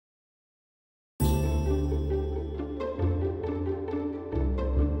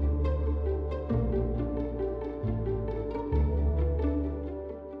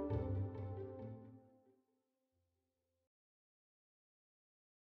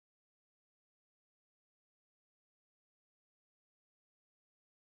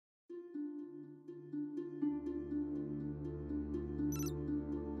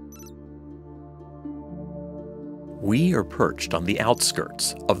We are perched on the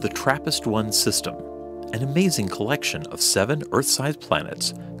outskirts of the TRAPPIST-1 system, an amazing collection of 7 Earth-sized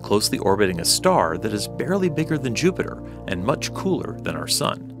planets closely orbiting a star that is barely bigger than Jupiter and much cooler than our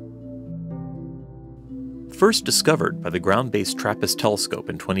Sun. First discovered by the ground-based TRAPPIST telescope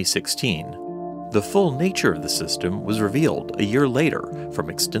in 2016, the full nature of the system was revealed a year later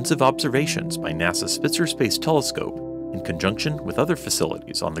from extensive observations by NASA's Spitzer Space Telescope in conjunction with other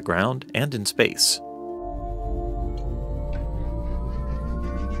facilities on the ground and in space.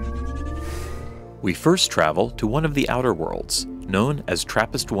 We first travel to one of the outer worlds, known as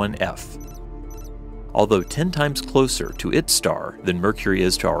TRAPPIST-1F. Although 10 times closer to its star than Mercury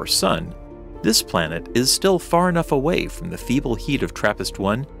is to our Sun, this planet is still far enough away from the feeble heat of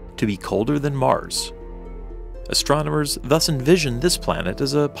TRAPPIST-1 to be colder than Mars. Astronomers thus envision this planet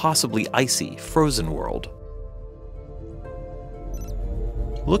as a possibly icy, frozen world.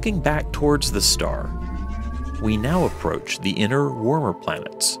 Looking back towards the star, we now approach the inner, warmer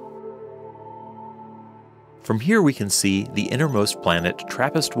planets. From here we can see the innermost planet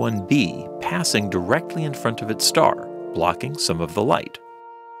TRAPPIST-1b passing directly in front of its star, blocking some of the light.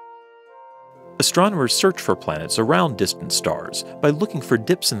 Astronomers search for planets around distant stars by looking for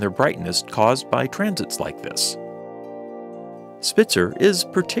dips in their brightness caused by transits like this. Spitzer is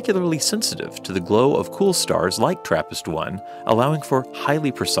particularly sensitive to the glow of cool stars like TRAPPIST-1, allowing for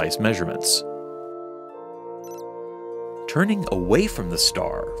highly precise measurements. Turning away from the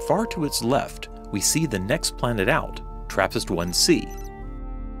star, far to its left, we see the next planet out, TRAPPIST-1c.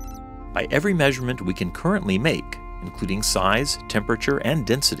 By every measurement we can currently make, including size, temperature, and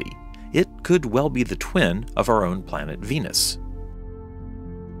density, it could well be the twin of our own planet Venus.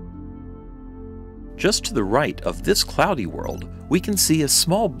 Just to the right of this cloudy world, we can see a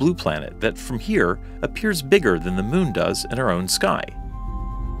small blue planet that from here appears bigger than the Moon does in our own sky.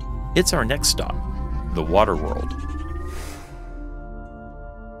 It's our next stop, the water world.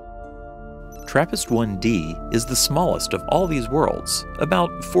 TRAPPIST-1d is the smallest of all these worlds, about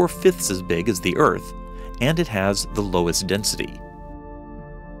 4/5 as big as the Earth, and it has the lowest density.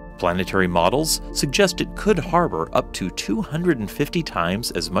 Planetary models suggest it could harbor up to 250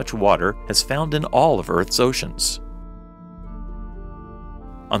 times as much water as found in all of Earth's oceans.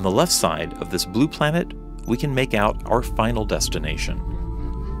 On the left side of this blue planet, we can make out our final destination,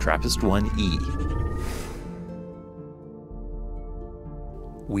 TRAPPIST-1e.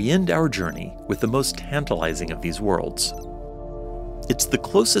 We end our journey with the most tantalizing of these worlds. It's the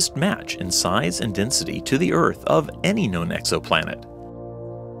closest match in size and density to the Earth of any known exoplanet.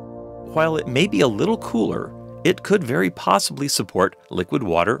 While it may be a little cooler, it could very possibly support liquid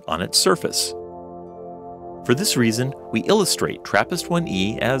water on its surface. For this reason, we illustrate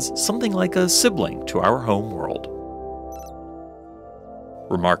TRAPPIST-1e as something like a sibling to our home world.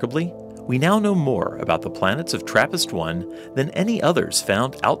 Remarkably, we now know more about the planets of TRAPPIST-1 than any others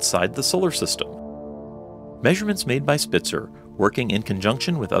found outside the solar system. Measurements made by Spitzer, working in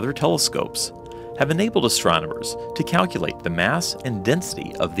conjunction with other telescopes, have enabled astronomers to calculate the mass and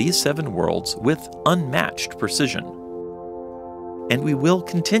density of these 7 worlds with unmatched precision. And we will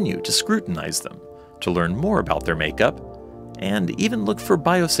continue to scrutinize them to learn more about their makeup and even look for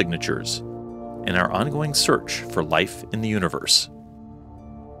biosignatures in our ongoing search for life in the universe.